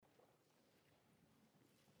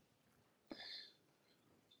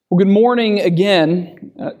Well, good morning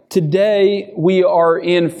again. Today we are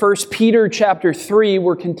in 1 Peter chapter 3.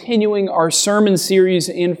 We're continuing our sermon series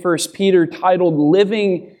in 1 Peter titled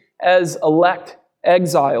Living as Elect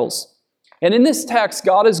Exiles. And in this text,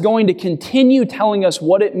 God is going to continue telling us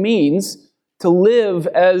what it means to live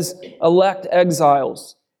as elect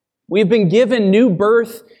exiles. We've been given new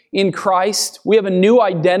birth in Christ. We have a new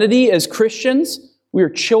identity as Christians. We are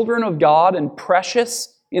children of God and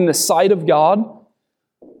precious in the sight of God.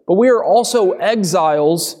 But we are also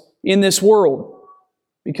exiles in this world.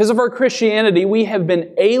 Because of our Christianity, we have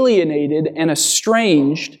been alienated and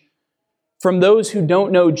estranged from those who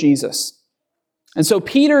don't know Jesus. And so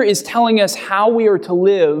Peter is telling us how we are to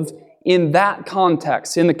live in that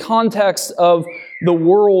context, in the context of the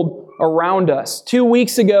world around us. 2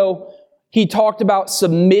 weeks ago, he talked about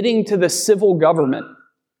submitting to the civil government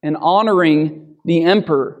and honoring the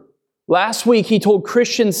emperor. Last week, he told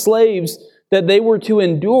Christian slaves that they were to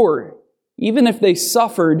endure, even if they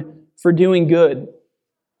suffered for doing good.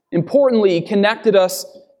 Importantly, he connected us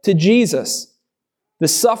to Jesus, the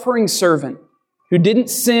suffering servant who didn't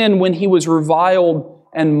sin when he was reviled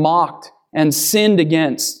and mocked and sinned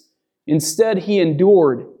against. Instead, he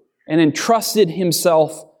endured and entrusted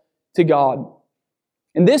himself to God.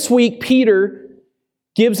 And this week, Peter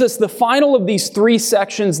gives us the final of these three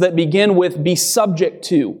sections that begin with be subject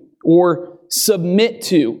to, or submit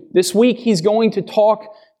to. This week, he's going to talk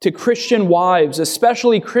to Christian wives,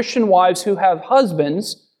 especially Christian wives who have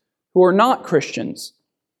husbands who are not Christians.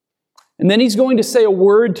 And then he's going to say a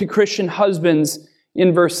word to Christian husbands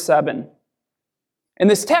in verse 7. And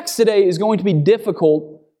this text today is going to be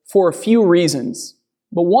difficult for a few reasons.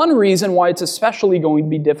 But one reason why it's especially going to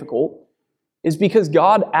be difficult is because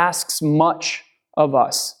God asks much of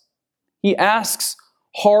us. He asks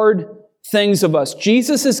hard things of us.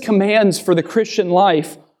 Jesus' commands for the Christian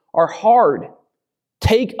life are hard.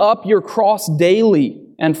 Take up your cross daily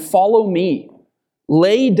and follow me.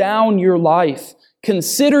 Lay down your life.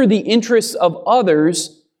 Consider the interests of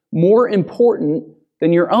others more important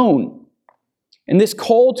than your own. And this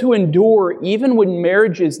call to endure, even when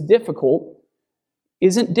marriage is difficult,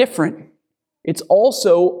 isn't different. It's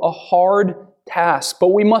also a hard task. But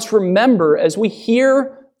we must remember, as we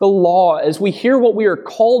hear the law, as we hear what we are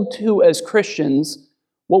called to as Christians,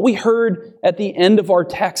 what we heard at the end of our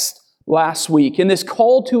text last week. In this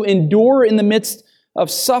call to endure in the midst of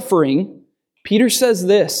suffering, Peter says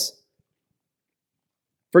this,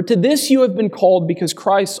 "For to this you have been called, because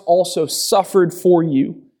Christ also suffered for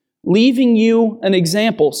you, leaving you an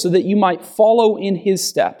example so that you might follow in his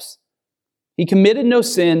steps. He committed no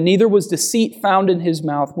sin, neither was deceit found in his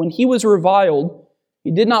mouth. When he was reviled, he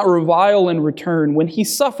did not revile in return. When he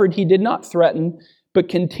suffered, he did not threaten, but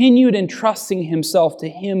continued entrusting himself to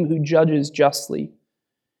him who judges justly.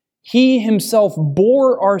 He himself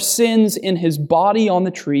bore our sins in his body on the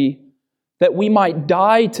tree, that we might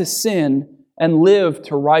die to sin and live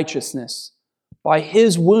to righteousness. By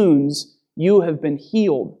his wounds you have been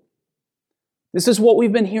healed." This is what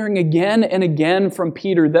we've been hearing again and again from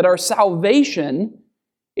Peter, that our salvation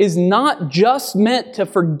is not just meant to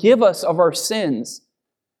forgive us of our sins,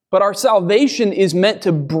 but our salvation is meant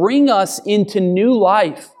to bring us into new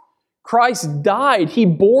life. Christ died. He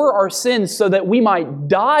bore our sins so that we might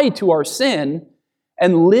die to our sin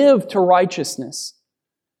and live to righteousness.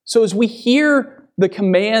 So as we hear the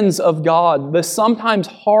commands of God, the sometimes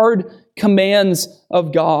hard commands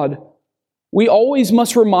of God, we always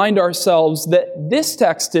must remind ourselves that this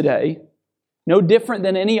text today, no different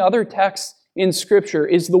than any other text in Scripture,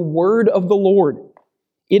 is the word of the Lord.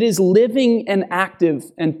 It is living and active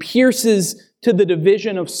and pierces to the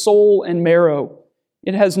division of soul and marrow.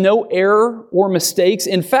 It has no error or mistakes.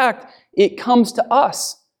 In fact, it comes to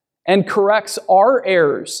us and corrects our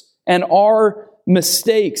errors and our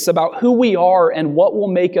mistakes about who we are and what will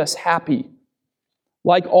make us happy.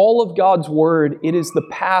 Like all of God's word, it is the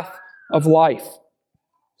path of life.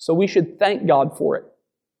 So we should thank God for it.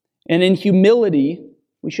 And in humility,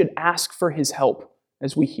 we should ask for his help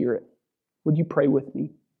as we hear it. Would you pray with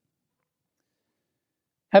me?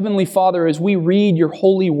 Heavenly Father, as we read your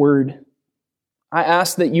holy word, I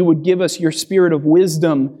ask that you would give us your spirit of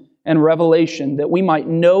wisdom and revelation, that we might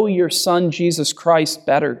know your Son, Jesus Christ,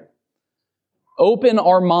 better. Open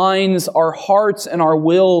our minds, our hearts, and our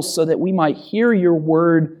wills so that we might hear your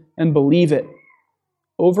word and believe it.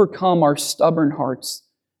 Overcome our stubborn hearts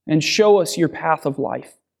and show us your path of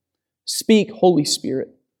life. Speak, Holy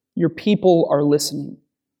Spirit. Your people are listening.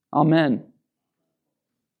 Amen.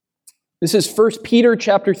 This is 1 Peter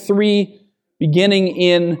chapter 3, beginning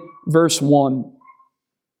in verse 1.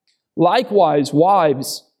 "Likewise,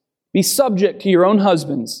 wives, be subject to your own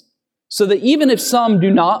husbands, so that even if some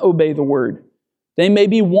do not obey the word, they may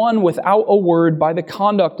be won without a word by the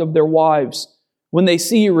conduct of their wives, when they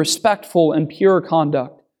see your respectful and pure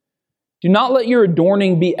conduct. Do not let your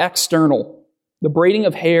adorning be external, the braiding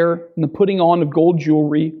of hair and the putting on of gold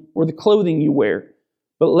jewelry or the clothing you wear,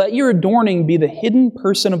 but let your adorning be the hidden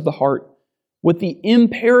person of the heart, with the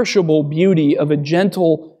imperishable beauty of a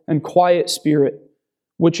gentle and quiet spirit,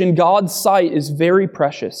 which in God's sight is very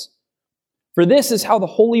precious. For this is how the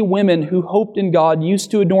holy women who hoped in God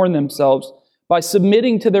used to adorn themselves, by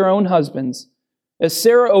submitting to their own husbands, as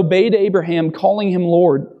Sarah obeyed Abraham, calling him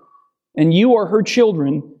Lord. And you are her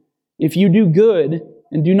children, if you do good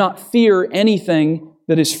and do not fear anything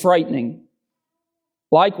that is frightening.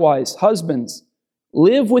 Likewise, husbands,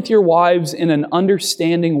 live with your wives in an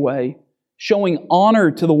understanding way, showing honor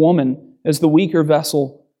to the woman as the weaker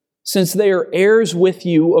vessel, since they are heirs with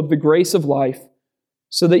you of the grace of life,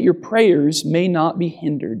 so that your prayers may not be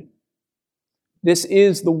hindered. This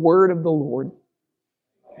is the word of the Lord.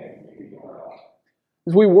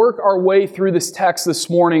 As we work our way through this text this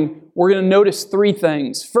morning, we're going to notice three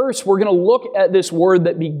things. First, we're going to look at this word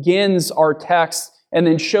that begins our text and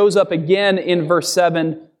then shows up again in verse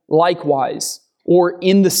 7, likewise, or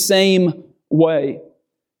in the same way.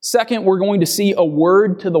 Second, we're going to see a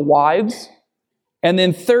word to the wives. And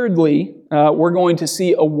then thirdly, we're going to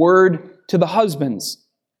see a word to the husbands.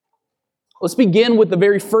 Let's begin with the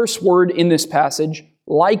very first word in this passage,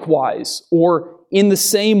 likewise, or in the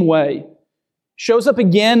same way. Shows up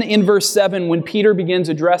again in verse 7 when Peter begins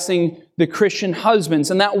addressing the Christian husbands.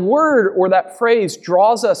 And that word or that phrase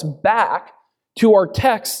draws us back to our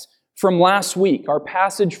text from last week, our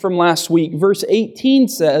passage from last week. Verse 18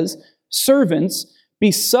 says, servants,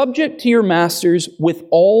 be subject to your masters with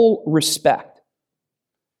all respect.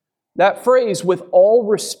 That phrase, with all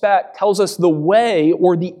respect, tells us the way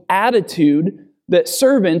or the attitude that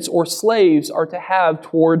servants or slaves are to have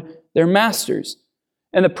toward their masters.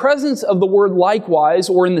 And the presence of the word likewise,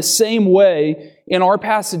 or in the same way, in our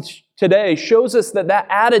passage today shows us that that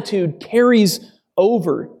attitude carries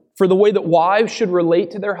over for the way that wives should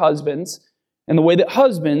relate to their husbands and the way that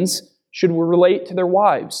husbands should relate to their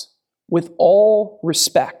wives, with all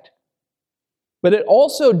respect. But it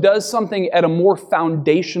also does something at a more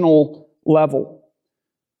foundational level.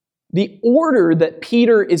 The order that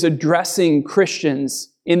Peter is addressing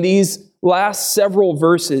Christians in these last several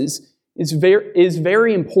verses is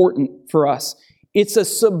very important for us. It's a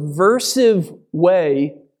subversive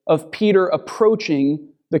way of Peter approaching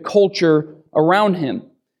the culture around him.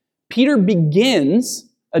 Peter begins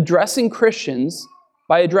addressing Christians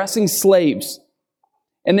by addressing slaves.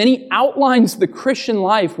 And then he outlines the Christian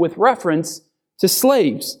life with reference to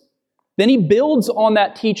slaves. Then he builds on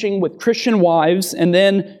that teaching with Christian wives and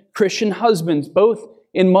then Christian husbands, both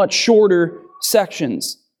in much shorter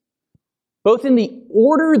sections. Both in the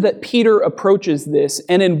order that Peter approaches this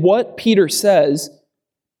and in what Peter says,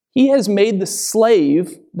 he has made the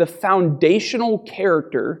slave the foundational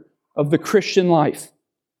character of the Christian life.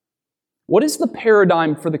 What is the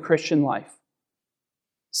paradigm for the Christian life?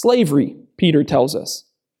 Slavery, Peter tells us.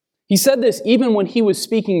 He said this even when he was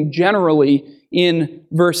speaking generally in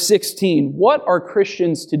verse 16. What are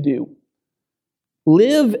Christians to do?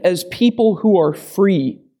 Live as people who are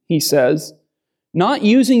free, he says, not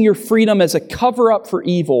using your freedom as a cover-up for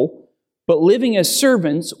evil, but living as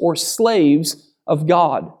servants or slaves of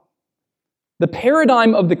God. The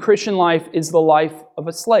paradigm of the Christian life is the life of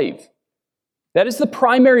a slave. That is the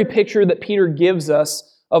primary picture that Peter gives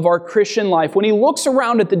us of our Christian life. When he looks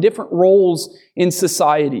around at the different roles in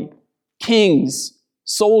society, kings,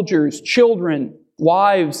 soldiers, children,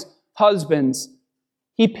 wives, husbands,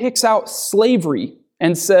 he picks out slavery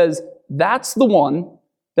and says, that's the one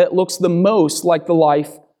that looks the most like the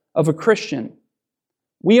life of a Christian.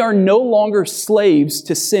 We are no longer slaves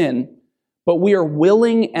to sin, but we are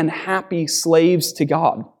willing and happy slaves to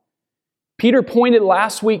God. Peter pointed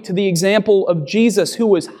last week to the example of Jesus, who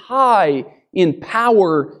was high in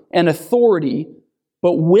power and authority,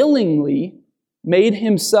 but willingly made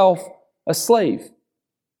himself a slave.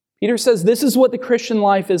 Peter says this is what the Christian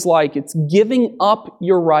life is like. It's giving up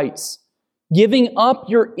your rights, giving up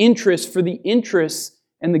your interests for the interests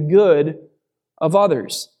and the good of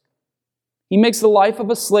others. He makes the life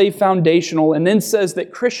of a slave foundational and then says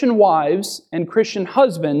that Christian wives and Christian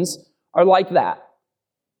husbands are like that.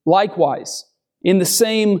 Likewise, in the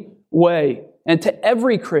same way. And to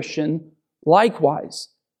every Christian, likewise.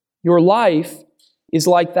 Your life is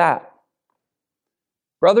like that.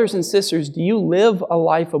 Brothers and sisters, do you live a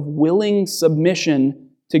life of willing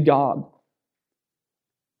submission to God?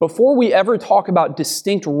 Before we ever talk about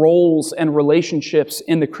distinct roles and relationships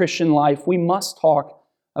in the Christian life, we must talk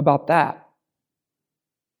about that.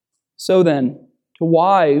 So then, to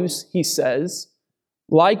wives, he says,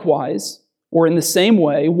 likewise, or in the same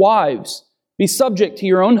way, wives, be subject to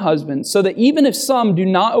your own husbands, so that even if some do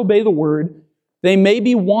not obey the word, they may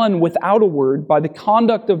be won without a word by the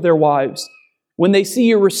conduct of their wives, when they see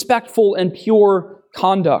your respectful and pure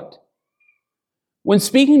conduct. When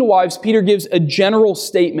speaking to wives, Peter gives a general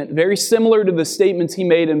statement, very similar to the statements he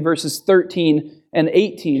made in verses 13 and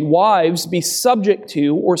 18. Wives, be subject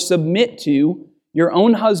to or submit to your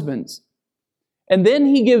own husbands. And then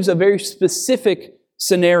he gives a very specific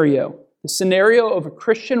scenario, the scenario of a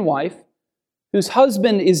Christian wife whose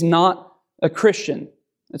husband is not a Christian.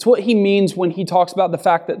 That's what he means when he talks about the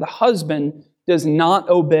fact that the husband does not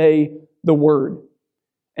obey the word.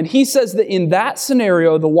 And he says that in that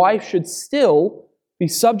scenario, the wife should still be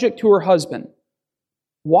subject to her husband.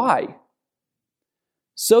 Why?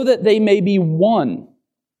 So that they may be won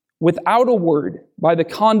without a word by the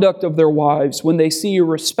conduct of their wives when they see your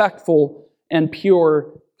respectful and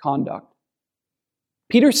pure conduct.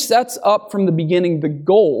 Peter sets up from the beginning the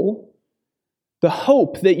goal, the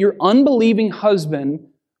hope that your unbelieving husband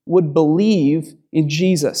would believe in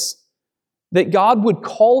Jesus, that God would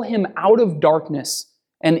call him out of darkness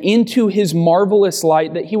and into his marvelous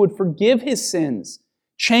light, that he would forgive his sins,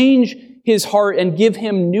 change his heart, and give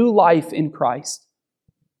him new life in Christ.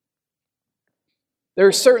 There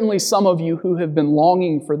are certainly some of you who have been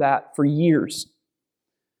longing for that for years.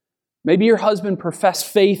 Maybe your husband professed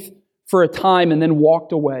faith for a time and then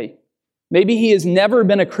walked away. Maybe he has never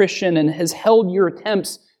been a Christian and has held your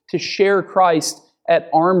attempts to share Christ at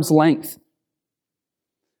arm's length.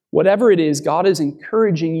 Whatever it is, God is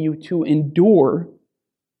encouraging you to endure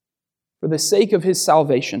for the sake of his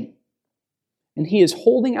salvation. And he is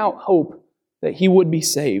holding out hope that he would be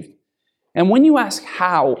saved. And when you ask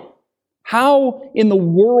how in the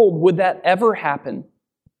world would that ever happen?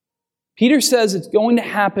 Peter says it's going to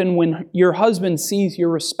happen when your husband sees your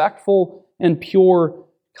respectful and pure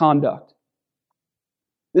conduct.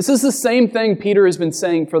 This is the same thing Peter has been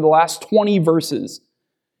saying for the last 20 verses.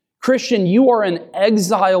 Christian, you are an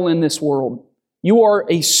exile in this world. You are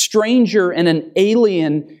a stranger and an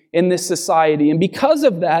alien in this society. And because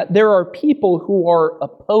of that, there are people who are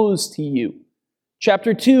opposed to you.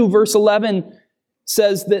 Chapter 2, verse 11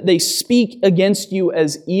 says that they speak against you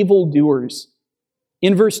as evildoers.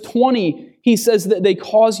 In verse 20, he says that they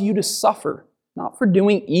cause you to suffer, not for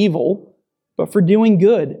doing evil, but for doing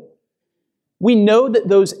good. We know that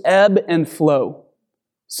those ebb and flow.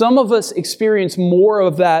 Some of us experience more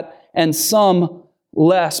of that and some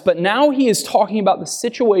less. But now he is talking about the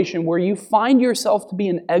situation where you find yourself to be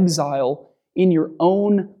an exile in your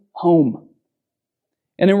own home.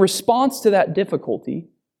 And in response to that difficulty,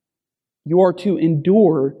 you are to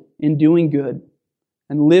endure in doing good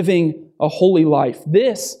and living a holy life.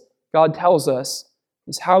 This, God tells us,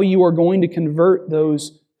 is how you are going to convert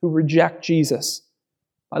those who reject Jesus,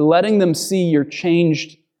 by letting them see your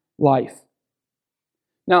changed life.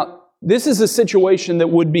 Now, this is a situation that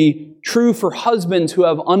would be true for husbands who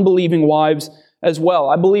have unbelieving wives as well.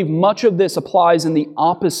 I believe much of this applies in the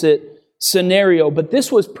opposite scenario, but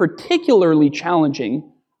this was particularly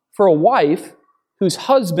challenging for a wife whose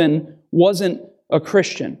husband wasn't a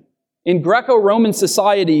Christian. In Greco-Roman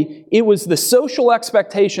society, it was the social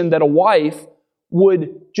expectation that a wife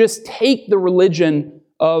would just take the religion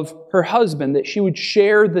of her husband, that she would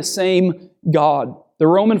share the same God. The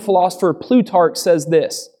Roman philosopher Plutarch says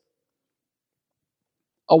this: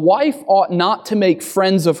 a wife ought not to make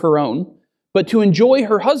friends of her own, but to enjoy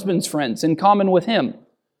her husband's friends in common with him.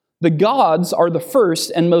 The gods are the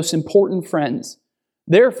first and most important friends.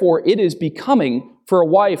 Therefore, it is becoming for a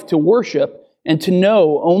wife to worship and to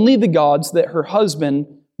know only the gods that her husband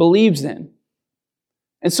believes in.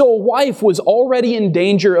 And so a wife was already in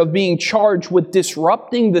danger of being charged with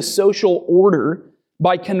disrupting the social order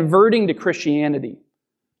by converting to Christianity.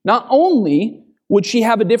 Not only would she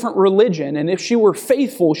have a different religion, and if she were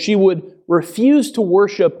faithful, she would refuse to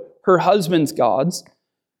worship her husband's gods,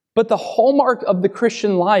 but the hallmark of the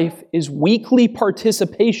Christian life is weekly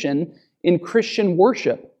participation in Christian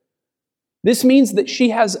worship. This means that she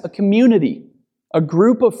has a community, a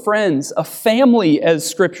group of friends, a family, as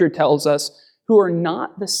Scripture tells us, who are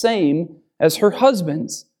not the same as her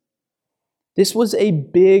husband's. This was a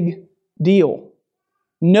big deal.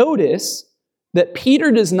 Notice that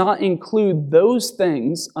Peter does not include those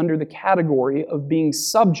things under the category of being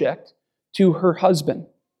subject to her husband.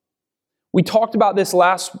 We talked about this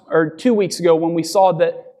 2 weeks ago when we saw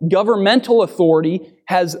that governmental authority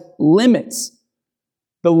has limits.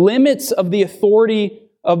 The limits of the authority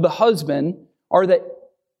of the husband are that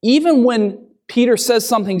even when Peter says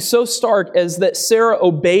something so stark as that Sarah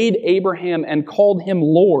obeyed Abraham and called him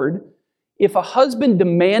Lord, if a husband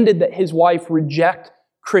demanded that his wife reject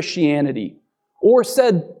Christianity, or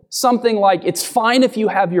said something like, it's fine if you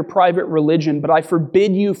have your private religion, but I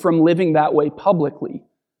forbid you from living that way publicly,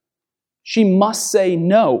 she must say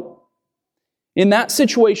no. In that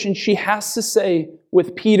situation, she has to say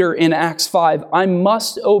with Peter in Acts 5, I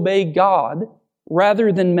must obey God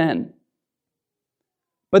rather than men.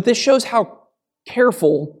 But this shows how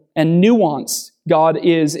careful and nuanced God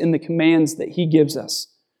is in the commands that He gives us.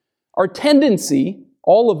 Our tendency,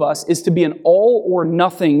 all of us, is to be an all or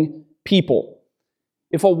nothing people.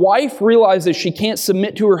 If a wife realizes she can't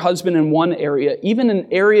submit to her husband in one area, even an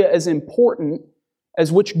area as important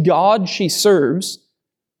as which God she serves,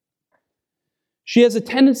 she has a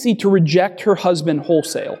tendency to reject her husband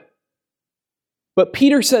wholesale. But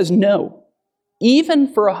Peter says no.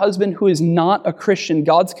 Even for a husband who is not a Christian,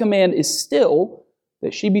 God's command is still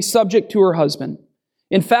that she be subject to her husband.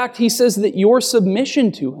 In fact, he says that your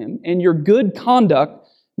submission to him and your good conduct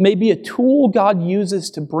may be a tool God uses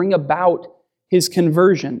to bring about his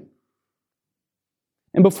conversion.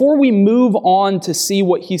 And before we move on to see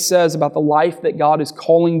what he says about the life that God is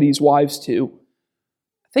calling these wives to,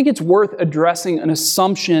 I think it's worth addressing an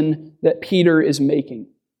assumption that Peter is making.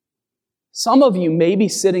 Some of you may be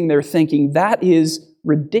sitting there thinking, that is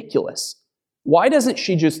ridiculous. Why doesn't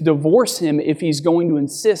she just divorce him if he's going to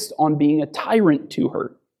insist on being a tyrant to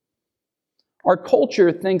her? Our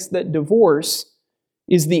culture thinks that divorce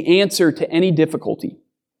is the answer to any difficulty.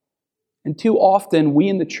 And too often, we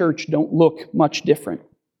in the church don't look much different.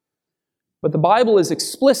 But the Bible is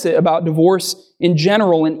explicit about divorce in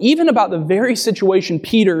general, and even about the very situation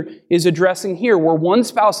Peter is addressing here, where one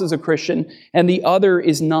spouse is a Christian and the other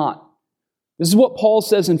is not. This is what Paul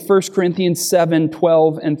says in 1 Corinthians 7,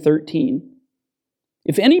 12, and 13.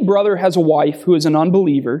 If any brother has a wife who is an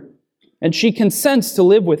unbeliever, and she consents to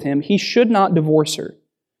live with him, he should not divorce her.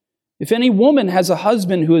 If any woman has a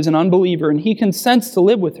husband who is an unbeliever, and he consents to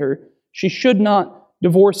live with her, she should not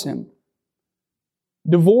divorce him.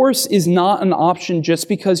 Divorce is not an option just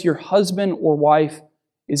because your husband or wife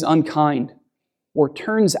is unkind, or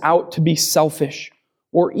turns out to be selfish,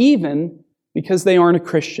 or even because they aren't a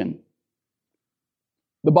Christian.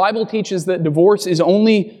 The Bible teaches that divorce is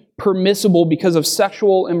only permissible because of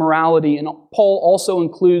sexual immorality, and Paul also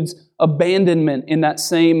includes abandonment in that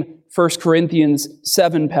same 1 Corinthians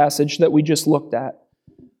 7 passage that we just looked at.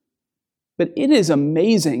 But it is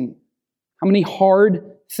amazing how many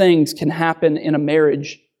hard things can happen in a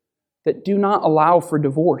marriage that do not allow for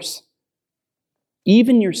divorce.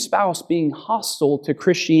 Even your spouse being hostile to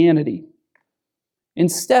Christianity.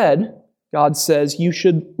 Instead, God says you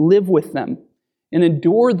should live with them and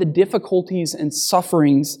endure the difficulties and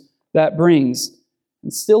sufferings that brings,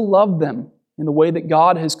 and still love them in the way that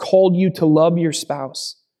God has called you to love your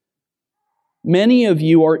spouse. Many of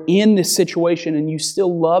you are in this situation and you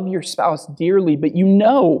still love your spouse dearly, but you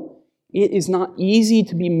know it is not easy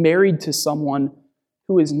to be married to someone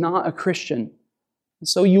who is not a Christian. And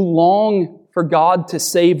so you long for God to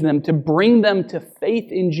save them, to bring them to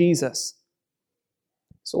faith in Jesus.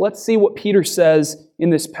 So let's see what Peter says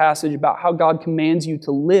in this passage about how God commands you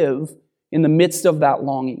to live in the midst of that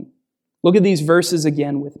longing. Look at these verses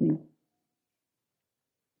again with me.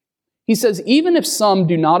 He says, even if some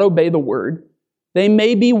do not obey the word, they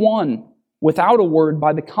may be won without a word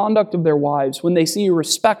by the conduct of their wives when they see your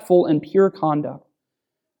respectful and pure conduct.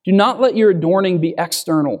 Do not let your adorning be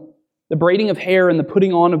external, the braiding of hair and the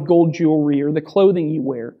putting on of gold jewelry or the clothing you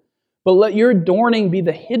wear, but let your adorning be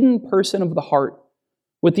the hidden person of the heart,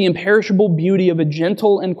 with the imperishable beauty of a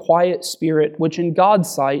gentle and quiet spirit, which in God's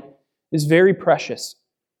sight is very precious.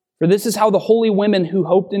 For this is how the holy women who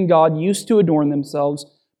hoped in God used to adorn themselves,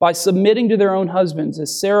 by submitting to their own husbands,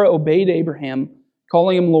 as Sarah obeyed Abraham,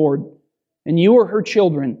 calling him Lord. And you are her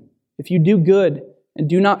children, if you do good and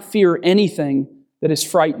do not fear anything that is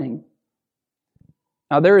frightening.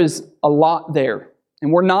 Now there is a lot there,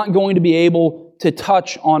 and we're not going to be able to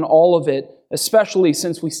touch on all of it, especially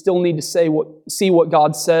since we still need to see what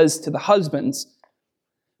God says to the husbands.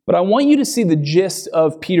 But I want you to see the gist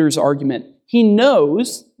of Peter's argument. He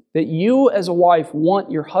knows that you as a wife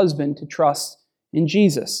want your husband to trust in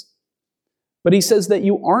Jesus. But he says that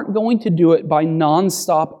you aren't going to do it by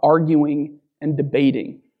nonstop arguing and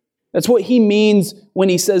debating. That's what he means when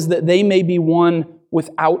he says that they may be won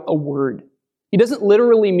without a word. He doesn't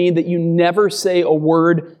literally mean that you never say a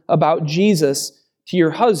word about Jesus to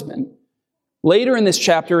your husband. Later in this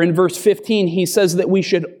chapter, in verse 15, he says that we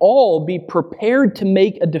should all be prepared to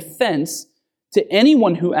make a defense to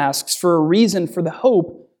anyone who asks for a reason for the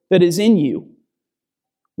hope that is in you.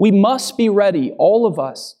 We must be ready, all of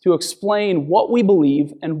us, to explain what we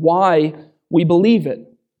believe and why we believe it.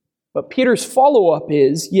 But Peter's follow-up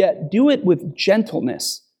is, yet do it with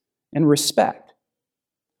gentleness and respect.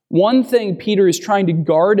 One thing Peter is trying to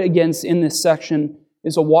guard against in this section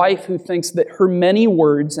is a wife who thinks that her many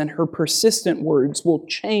words and her persistent words will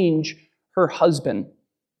change her husband.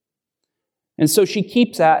 And so she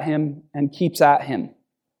keeps at him and keeps at him.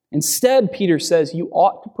 Instead, Peter says, you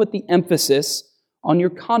ought to put the emphasis on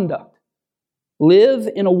your conduct. Live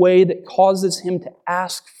in a way that causes him to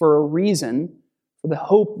ask for a reason for the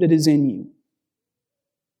hope that is in you.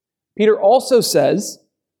 Peter also says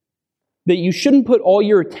that you shouldn't put all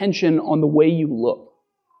your attention on the way you look.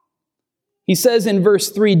 He says in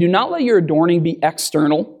verse 3, do not let your adorning be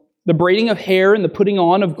external, the braiding of hair and the putting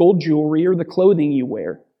on of gold jewelry or the clothing you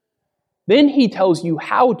wear. Then he tells you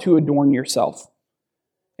how to adorn yourself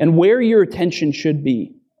and where your attention should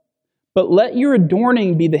be. But let your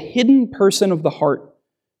adorning be the hidden person of the heart,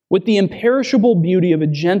 with the imperishable beauty of a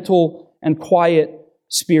gentle and quiet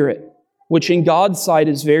spirit, which in God's sight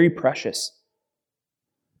is very precious.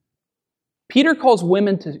 Peter calls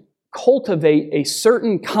women to cultivate a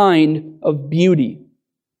certain kind of beauty.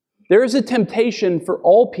 There is a temptation for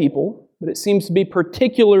all people, but it seems to be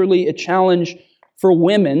particularly a challenge for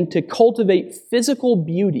women to cultivate physical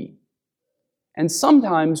beauty, and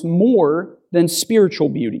sometimes more than spiritual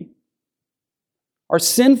beauty. Our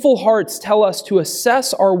sinful hearts tell us to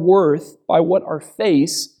assess our worth by what our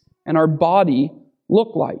face and our body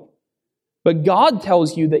look like. But God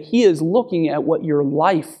tells you that He is looking at what your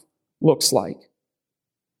life looks like.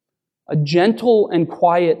 A gentle and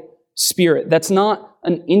quiet spirit. That's not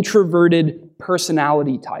an introverted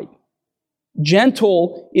personality type.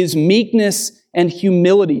 Gentle is meekness and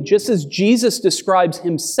humility, just as Jesus describes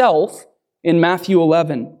Himself in Matthew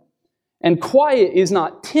 11. And quiet is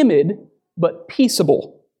not timid, but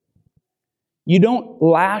peaceable. You don't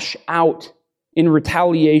lash out in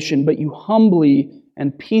retaliation, but you humbly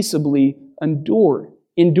and peaceably endure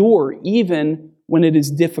even when it is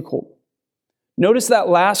difficult. Notice that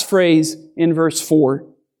last phrase in verse 4,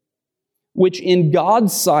 which in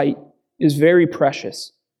God's sight is very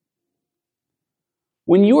precious.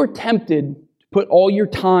 When you are tempted to put all your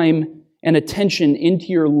time and attention into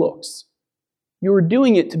your looks, you are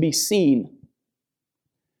doing it to be seen.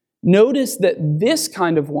 Notice that this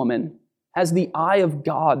kind of woman has the eye of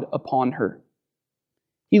God upon her.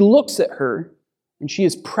 He looks at her, and she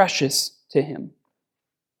is precious to Him.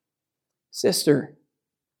 Sister,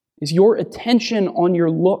 is your attention on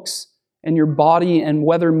your looks and your body and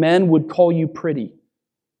whether men would call you pretty?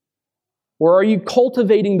 Or are you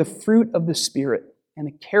cultivating the fruit of the Spirit and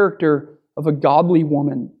the character of a godly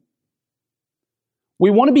woman?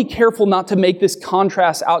 We want to be careful not to make this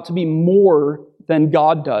contrast out to be more than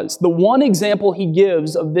God does. The one example He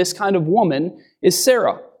gives of this kind of woman is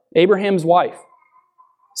Sarah, Abraham's wife.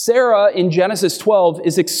 Sarah in Genesis 12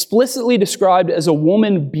 is explicitly described as a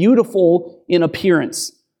woman beautiful in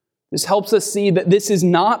appearance. This helps us see that this is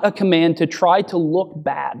not a command to try to look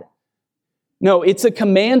bad. No, it's a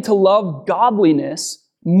command to love godliness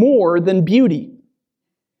more than beauty.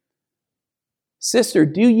 Sister,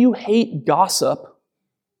 do you hate gossip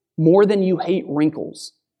more than you hate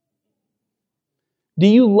wrinkles? Do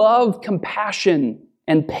you love compassion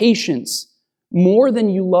and patience more than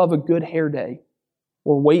you love a good hair day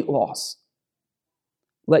or weight loss?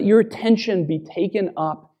 Let your attention be taken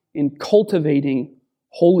up in cultivating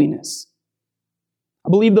holiness. I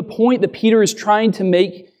believe the point that Peter is trying to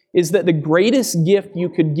make is that the greatest gift you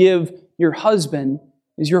could give your husband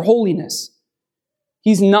is your holiness.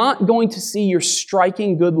 He's not going to see your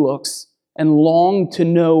striking good looks and long to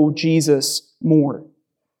know Jesus more.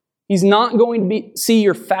 He's not going to see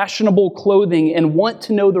your fashionable clothing and want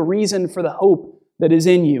to know the reason for the hope that is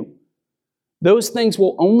in you. Those things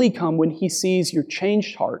will only come when He sees your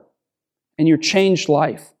changed heart and your changed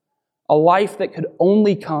life, a life that could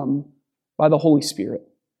only come by the Holy Spirit.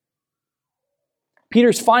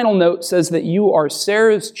 Peter's final note says that you are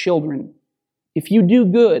Sarah's children if you do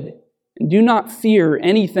good and do not fear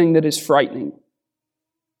anything that is frightening.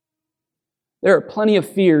 There are plenty of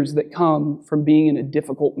fears that come from being in a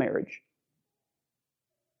difficult marriage.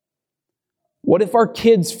 What if our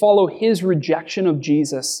kids follow His rejection of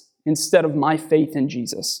Jesus instead of my faith in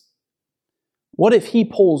Jesus? What if He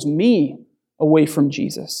pulls me away from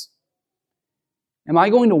Jesus? Am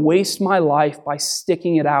I going to waste my life by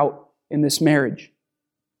sticking it out in this marriage?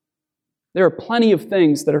 There are plenty of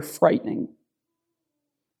things that are frightening.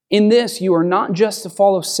 In this, you are not just to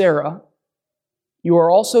follow Sarah, you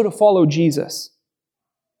are also to follow Jesus.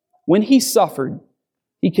 When He suffered,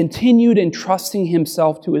 He continued entrusting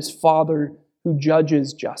Himself to His Father who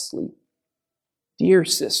judges justly. Dear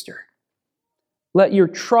sister, let your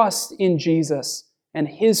trust in Jesus and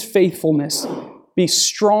His faithfulness be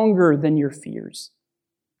stronger than your fears.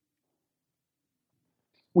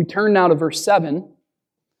 We turn now to verse 7,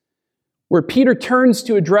 where Peter turns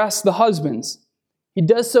to address the husbands. He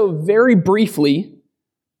does so very briefly,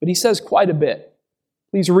 but he says quite a bit.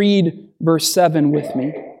 Please read verse 7 with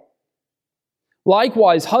me.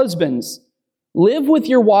 Likewise, husbands, live with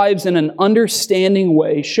your wives in an understanding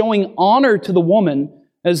way, showing honor to the woman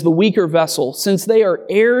as the weaker vessel, since they are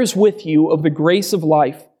heirs with you of the grace of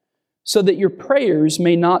life, so that your prayers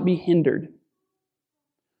may not be hindered.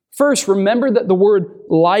 First, remember that the word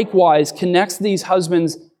likewise connects these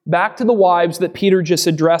husbands back to the wives that Peter just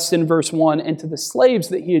addressed in verse 1 and to the slaves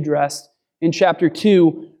that he addressed in chapter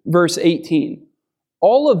 2, verse 18.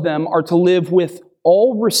 All of them are to live with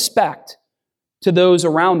all respect to those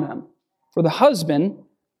around them. For the husband,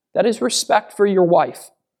 that is respect for your wife.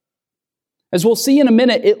 As we'll see in a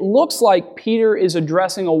minute, it looks like Peter is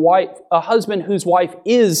addressing a husband whose wife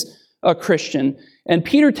is a Christian. And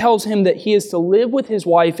Peter tells him that he is to live with his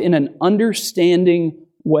wife in an understanding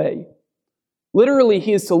way. Literally,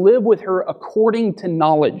 he is to live with her according to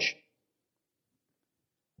knowledge.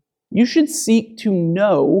 You should seek to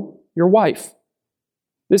know your wife.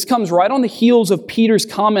 This comes right on the heels of Peter's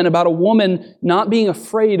comment about a woman not being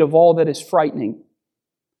afraid of all that is frightening.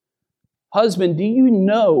 Husband, do you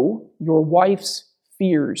know your wife's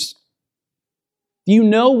fears? Do you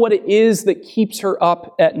know what it is that keeps her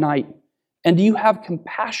up at night? And do you have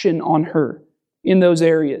compassion on her in those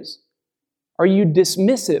areas? Are you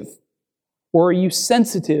dismissive or are you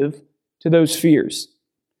sensitive to those fears?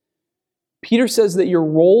 Peter says that your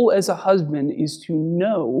role as a husband is to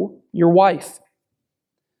know your wife.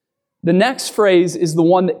 The next phrase is the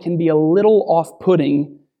one that can be a little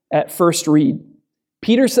off-putting at first read.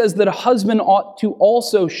 Peter says that a husband ought to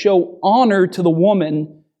also show honor to the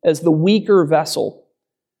woman as the weaker vessel.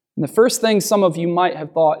 And the first thing some of you might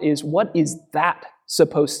have thought is, what is that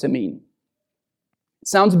supposed to mean? It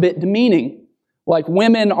sounds a bit demeaning, like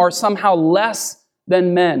women are somehow less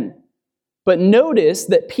than men. But notice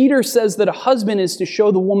that Peter says that a husband is to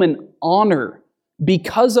show the woman honor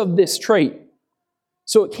because of this trait.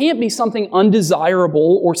 So it can't be something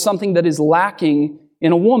undesirable or something that is lacking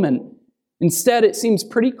in a woman. Instead, it seems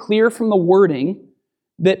pretty clear from the wording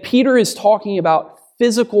that Peter is talking about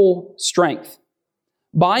physical strength.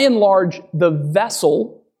 By and large, the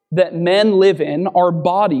vessel that men live in, our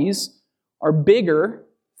bodies, are bigger,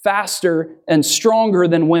 faster, and stronger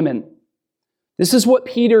than women. This is what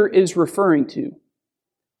Peter is referring to.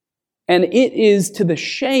 And it is to the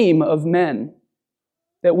shame of men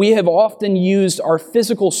that we have often used our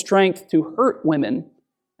physical strength to hurt women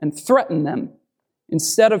and threaten them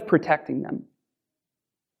instead of protecting them.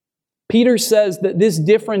 Peter says that this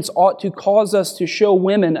difference ought to cause us to show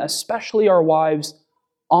women, especially our wives,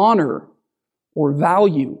 honor or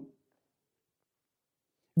value.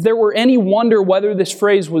 If there were any wonder whether this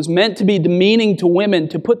phrase was meant to be demeaning to women,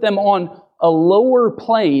 to put them on a lower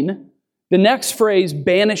plane, the next phrase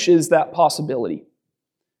banishes that possibility.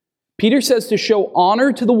 Peter says to show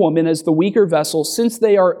honor to the woman as the weaker vessel, since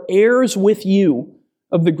they are heirs with you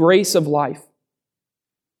of the grace of life.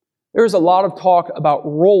 There's a lot of talk about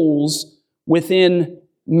roles within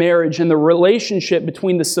marriage and the relationship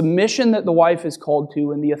between the submission that the wife is called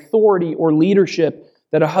to and the authority or leadership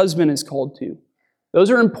that a husband is called to. Those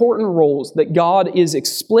are important roles that God is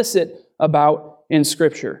explicit about in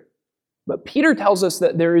Scripture. But Peter tells us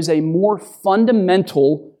that there is a more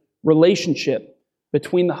fundamental relationship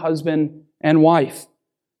between the husband and wife.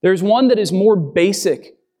 There's one that is more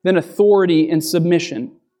basic than authority and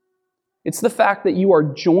submission. It's the fact that you are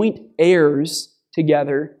joint heirs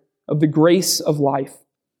together of the grace of life.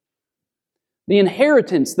 The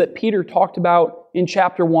inheritance that Peter talked about in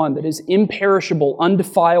chapter 1, that is imperishable,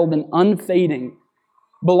 undefiled, and unfading,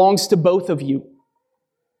 belongs to both of you.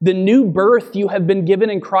 The new birth you have been given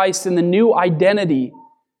in Christ and the new identity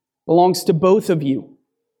belongs to both of you.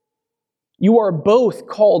 You are both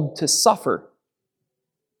called to suffer.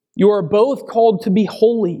 You are both called to be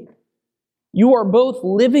holy. You are both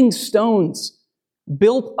living stones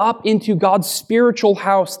built up into God's spiritual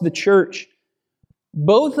house, the church.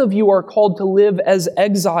 Both of you are called to live as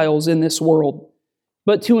exiles in this world,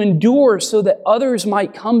 but to endure so that others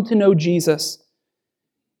might come to know Jesus.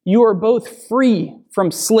 You are both free from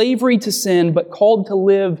slavery to sin, but called to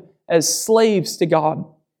live as slaves to God.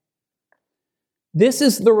 This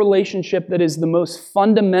is the relationship that is the most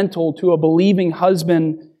fundamental to a believing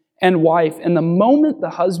husband and wife. And the moment the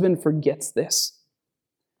husband forgets this,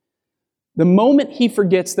 the moment he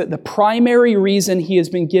forgets that the primary reason he has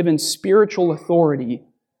been given spiritual authority,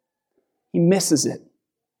 he misses it.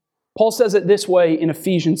 Paul says it this way in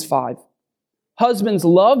Ephesians 5. Husbands,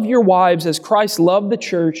 love your wives as Christ loved the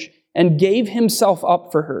church and gave himself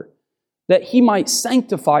up for her, that he might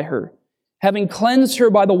sanctify her, having cleansed her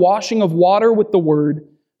by the washing of water with the word,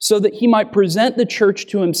 so that he might present the church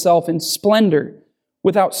to himself in splendor,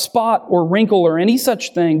 without spot or wrinkle or any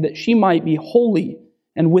such thing, that she might be holy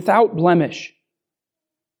and without blemish.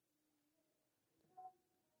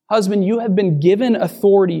 Husband, you have been given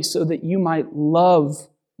authority so that you might love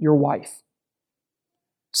your wife,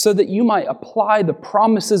 so that you might apply the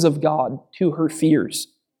promises of God to her fears,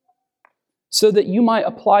 so that you might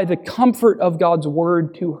apply the comfort of God's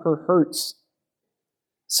word to her hurts,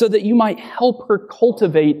 so that you might help her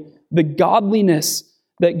cultivate the godliness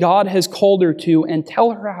that God has called her to and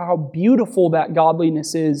tell her how beautiful that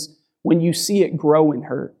godliness is when you see it grow in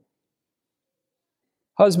her.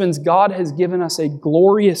 Husbands, God has given us a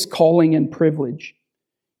glorious calling and privilege.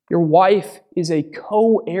 Your wife is a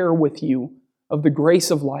co-heir with you of the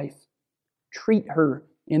grace of life. Treat her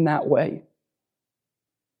in that way.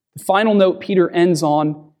 The final note Peter ends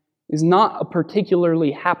on is not a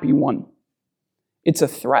particularly happy one. It's a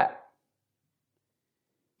threat.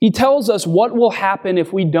 He tells us what will happen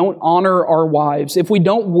if we don't honor our wives, if we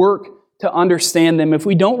don't work to understand them, if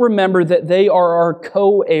we don't remember that they are our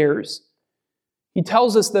co-heirs. He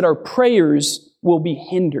tells us that our prayers will be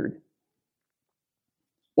hindered.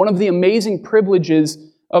 One of the amazing privileges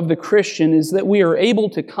of the Christian is that we are able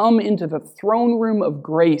to come into the throne room of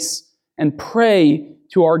grace and pray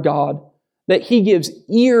to our God, that He gives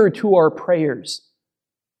ear to our prayers.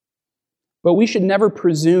 But we should never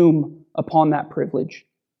presume upon that privilege.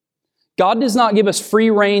 God does not give us free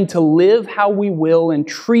rein to live how we will and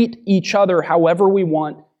treat each other however we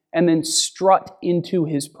want and then strut into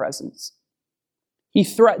His presence. He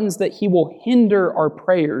threatens that He will hinder our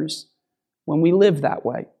prayers when we live that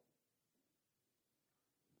way.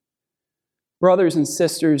 Brothers and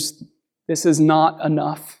sisters, this is not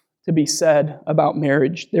enough to be said about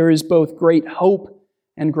marriage. There is both great hope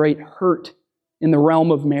and great hurt in the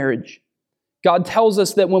realm of marriage. God tells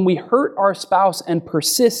us that when we hurt our spouse and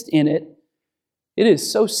persist in it, it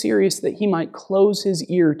is so serious that He might close His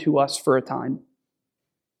ear to us for a time.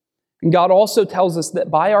 And God also tells us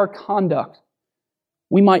that by our conduct,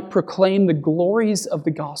 we might proclaim the glories of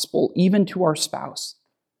the gospel even to our spouse.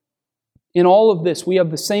 In all of this, we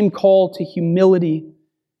have the same call to humility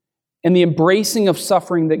and the embracing of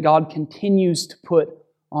suffering that God continues to put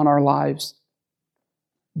on our lives.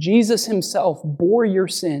 Jesus Himself bore your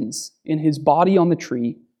sins in His body on the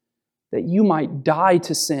tree, that you might die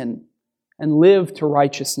to sin and live to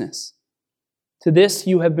righteousness. To this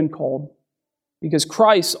you have been called, because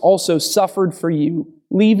Christ also suffered for you,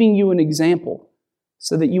 leaving you an example,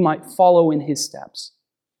 so that you might follow in His steps.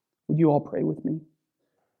 Would you all pray with me?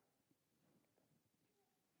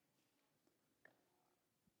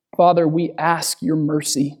 Father, we ask your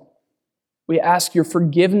mercy. We ask your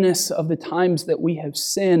forgiveness of the times that we have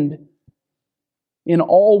sinned in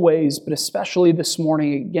all ways, but especially this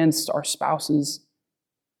morning against our spouses.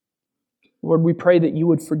 Lord, we pray that you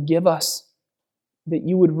would forgive us, that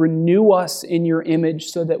you would renew us in your image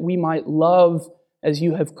so that we might love as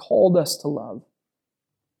you have called us to love.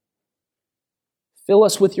 Fill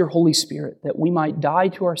us with your Holy Spirit that we might die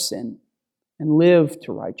to our sin and live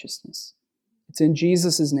to righteousness. It's in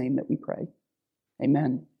Jesus' name that we pray.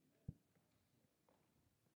 Amen.